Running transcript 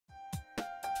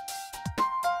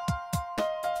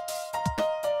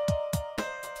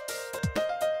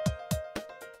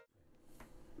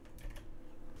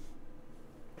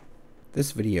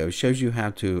This video shows you how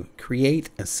to create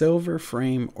a silver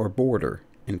frame or border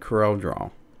in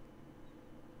CorelDRAW.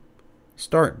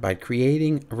 Start by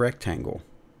creating a rectangle.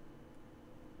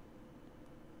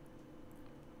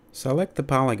 Select the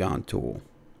polygon tool.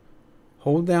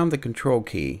 Hold down the Control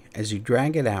key as you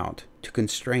drag it out to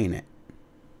constrain it.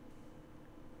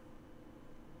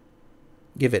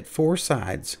 Give it 4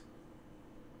 sides.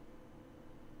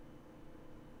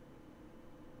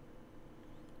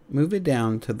 Move it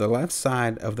down to the left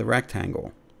side of the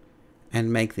rectangle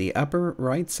and make the upper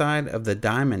right side of the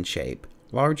diamond shape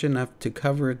large enough to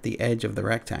cover the edge of the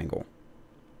rectangle.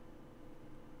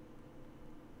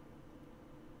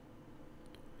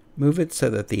 Move it so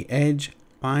that the edge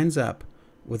lines up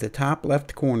with the top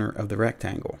left corner of the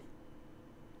rectangle.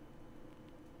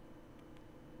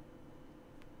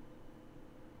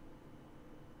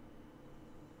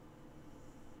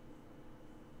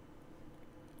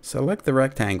 Select the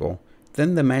rectangle,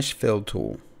 then the Mesh Fill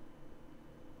tool.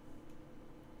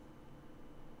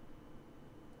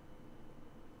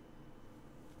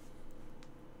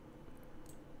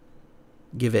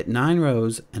 Give it 9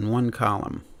 rows and 1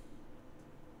 column.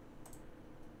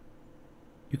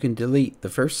 You can delete the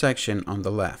first section on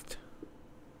the left.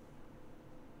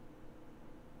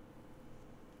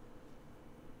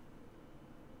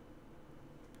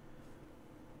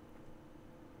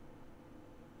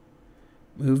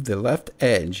 Move the left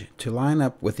edge to line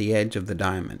up with the edge of the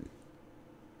diamond.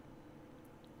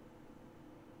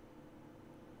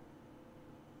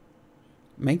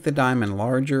 Make the diamond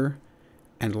larger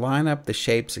and line up the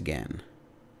shapes again.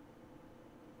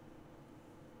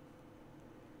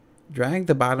 Drag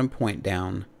the bottom point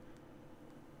down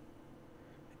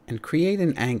and create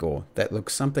an angle that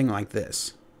looks something like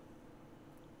this.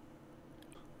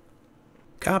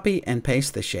 Copy and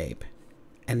paste the shape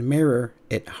and mirror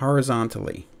it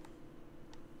horizontally.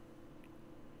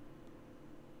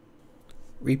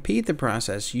 Repeat the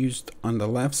process used on the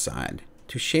left side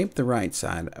to shape the right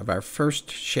side of our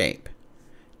first shape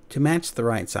to match the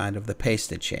right side of the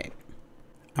pasted shape.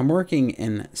 I'm working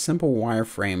in simple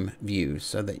wireframe view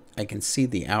so that I can see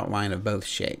the outline of both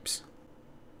shapes.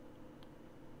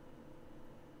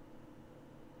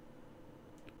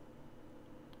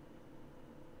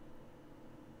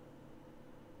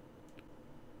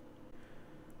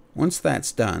 Once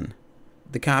that's done,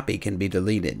 the copy can be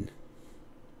deleted.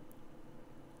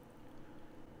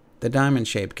 The diamond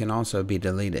shape can also be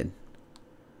deleted.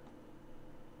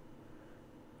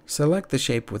 Select the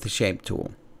shape with the Shape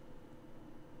tool.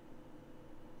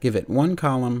 Give it 1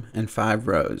 column and 5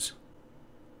 rows.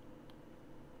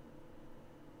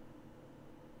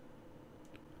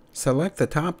 Select the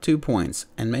top 2 points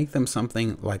and make them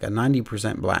something like a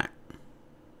 90% black.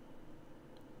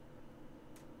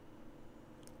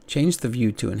 Change the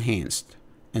view to Enhanced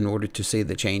in order to see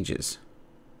the changes.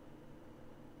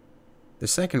 The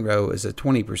second row is a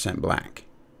 20% black.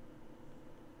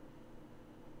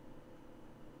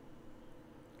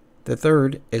 The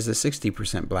third is a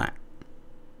 60% black.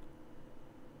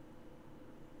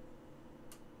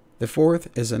 The fourth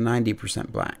is a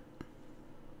 90% black.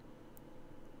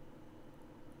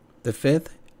 The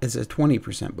fifth is a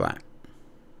 20% black.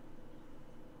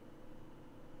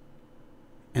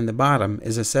 And the bottom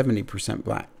is a 70%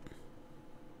 black.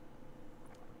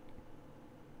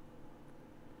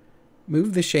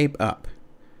 Move the shape up.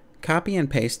 Copy and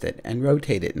paste it and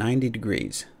rotate it 90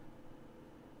 degrees.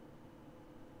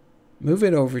 Move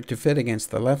it over to fit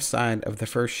against the left side of the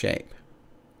first shape.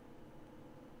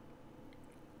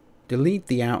 Delete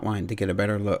the outline to get a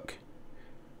better look.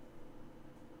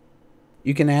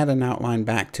 You can add an outline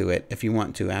back to it if you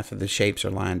want to after the shapes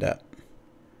are lined up.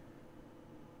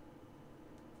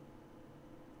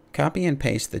 Copy and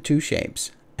paste the 2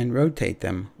 shapes and rotate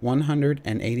them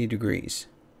 180 degrees.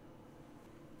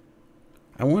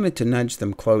 I wanted to nudge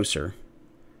them closer.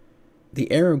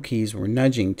 The arrow keys were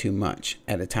nudging too much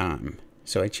at a time,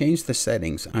 so I changed the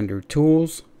settings under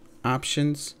Tools,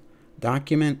 Options,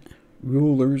 Document,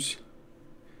 Rulers,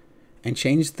 and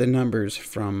changed the numbers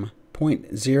from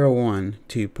 0.01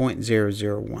 to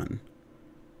 0.001.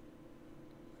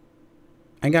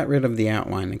 I got rid of the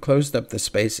outline and closed up the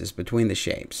spaces between the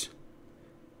shapes.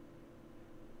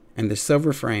 And the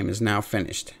silver frame is now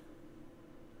finished.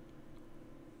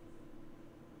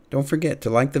 Don't forget to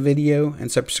like the video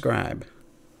and subscribe.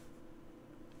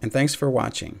 And thanks for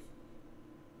watching.